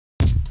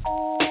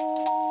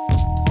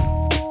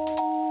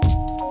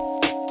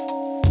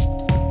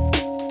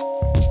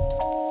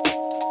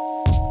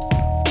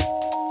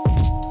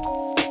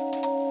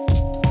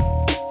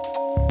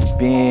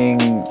Being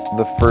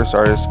the first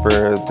artist for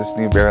this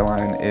new bear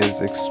line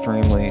is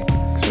extremely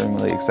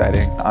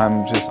exciting.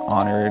 I'm just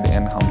honored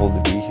and humbled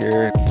to be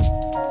here.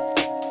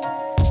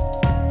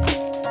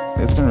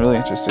 It's been really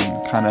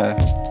interesting, kind of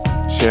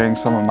sharing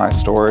some of my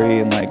story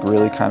and like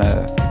really kind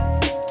of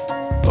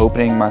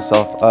opening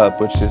myself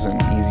up, which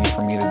isn't easy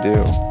for me to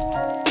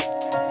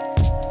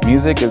do.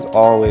 Music is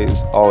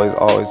always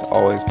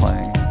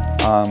playing,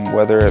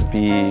 whether it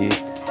be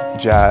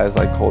jazz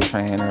like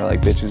Coltrane or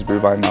like Bitches Brew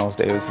by Miles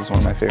Davis is one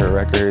of my favorite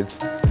records.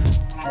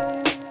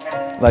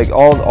 Like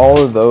all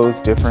of those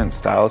different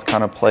styles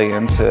kind of play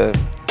into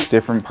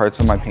different parts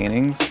of my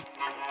paintings.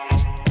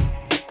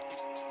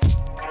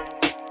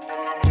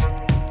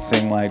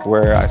 Seeing like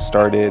where I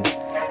started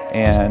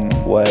and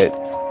what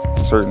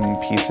certain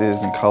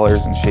pieces and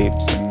colors and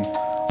shapes and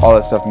all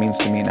that stuff means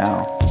to me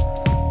now.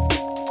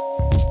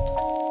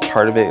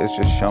 Part of it is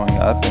just showing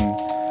up and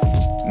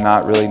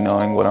not really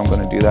knowing what I'm going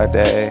to do that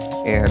day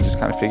and just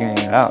kind of figuring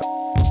it out.